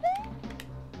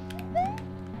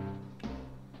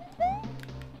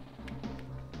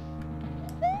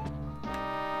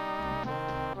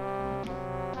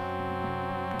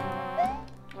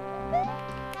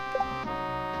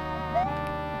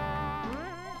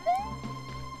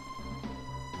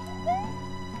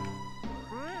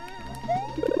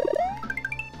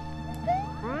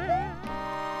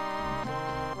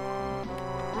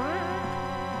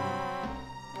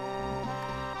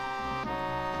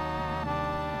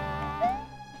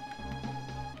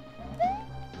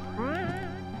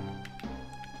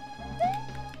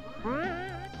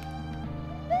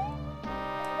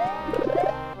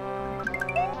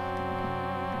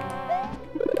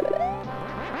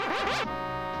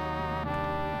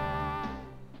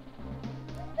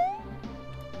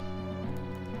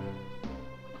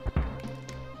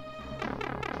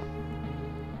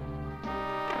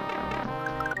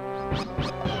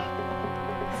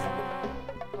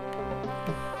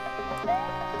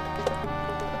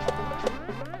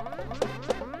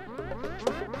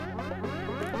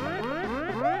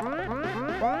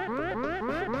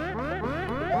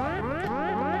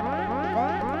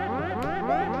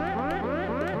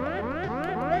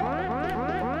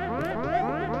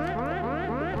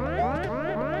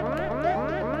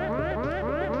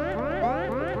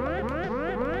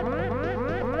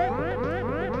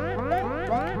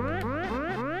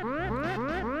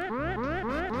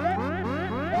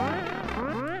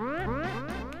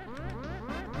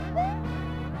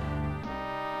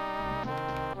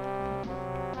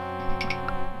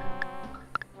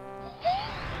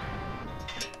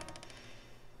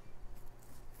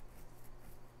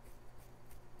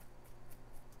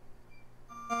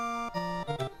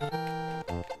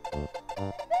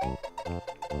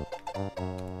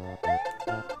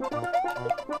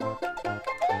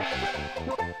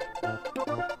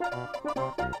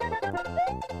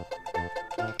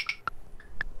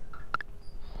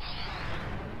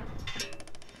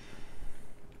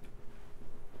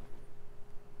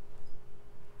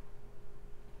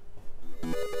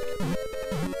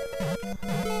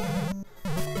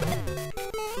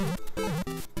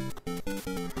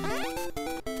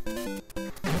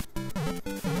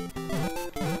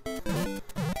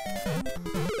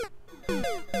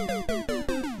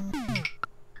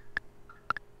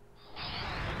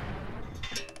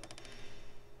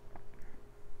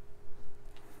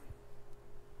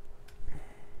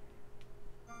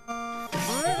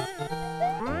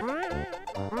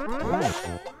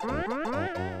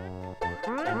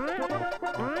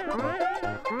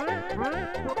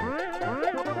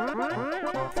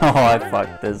 Oh, I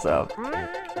fucked this up.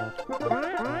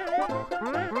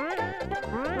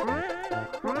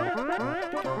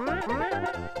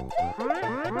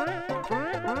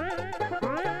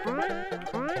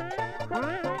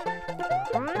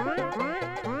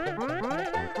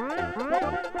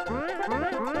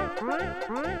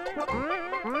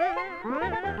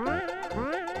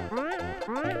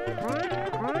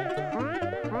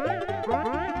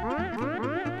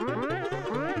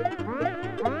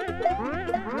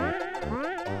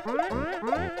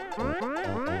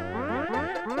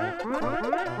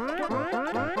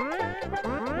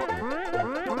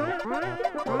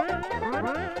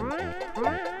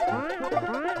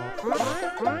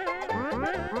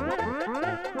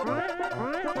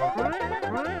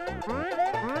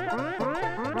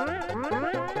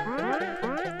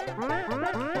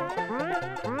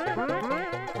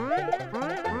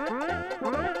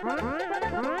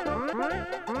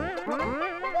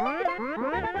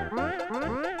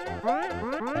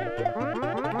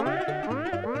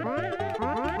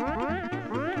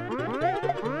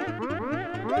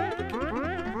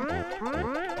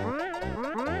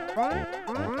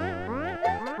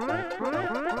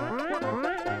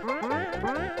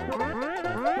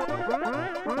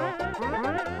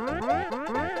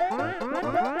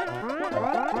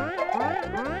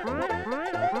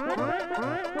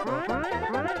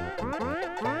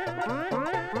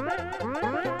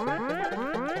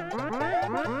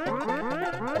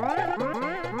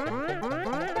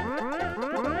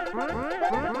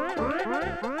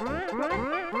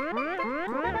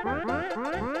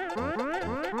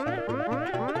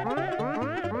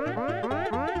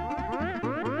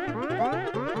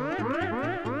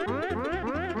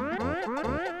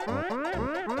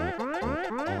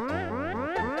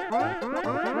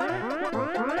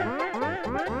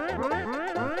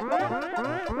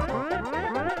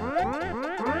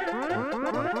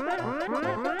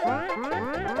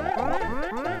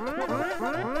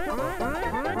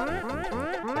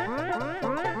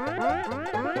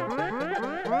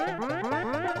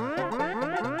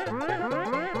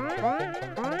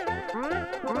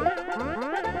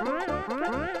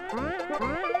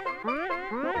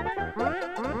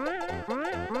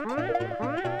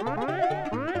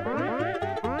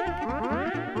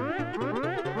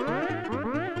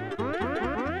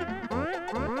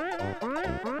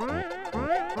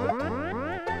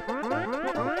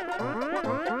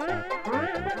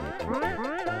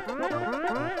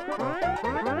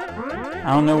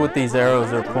 I don't know what these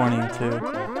arrows are pointing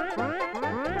to.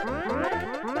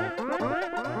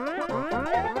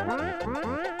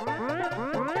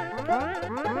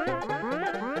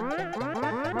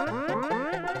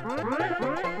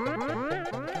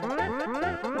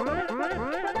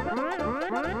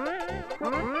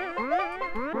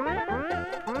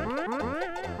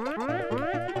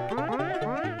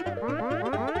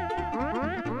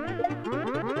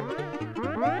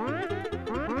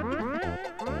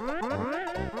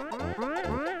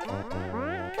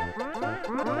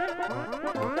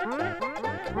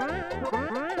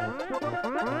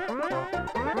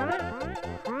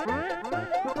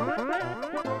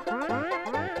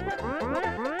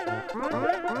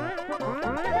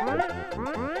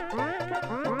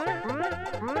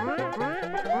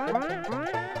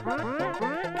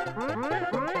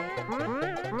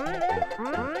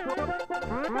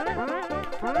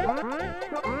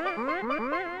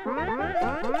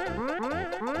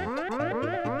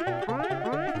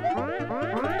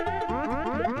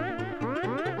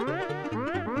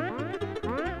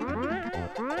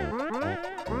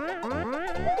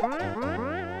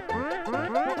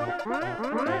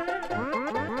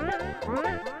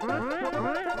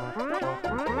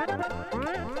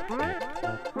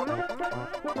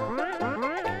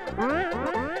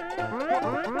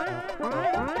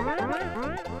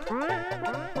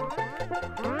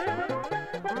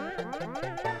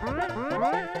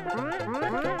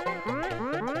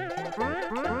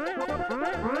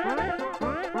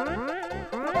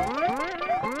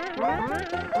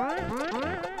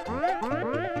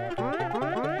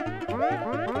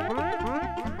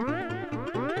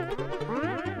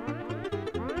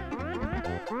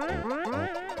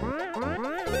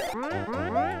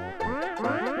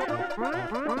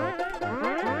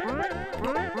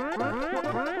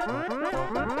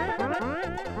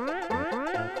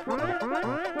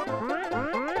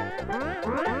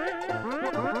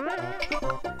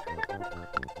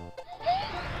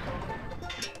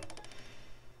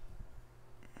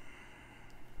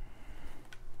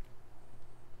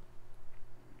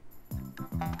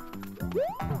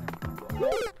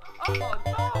 Oh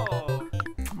no!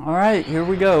 Alright, here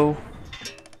we go.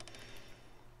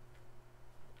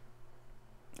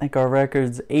 I think our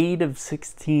record's 8 of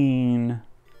 16.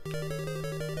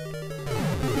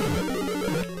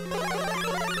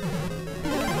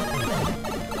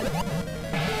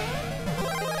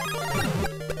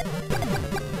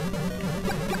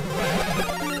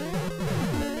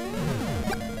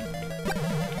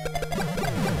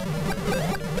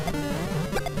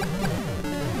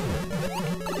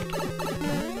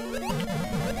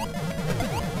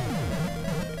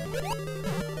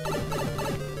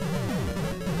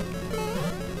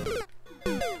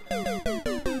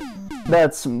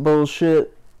 That's some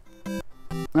bullshit.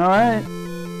 Alright.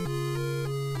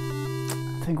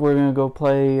 I think we're gonna go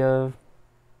play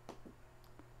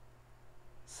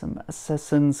some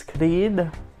Assassin's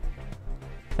Creed.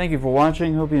 Thank you for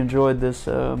watching. Hope you enjoyed this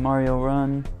Mario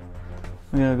run.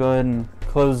 I'm gonna go ahead and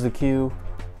close the queue.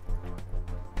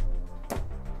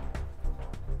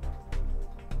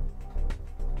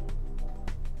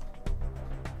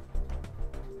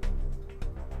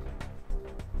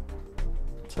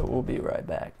 So we'll be right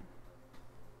back.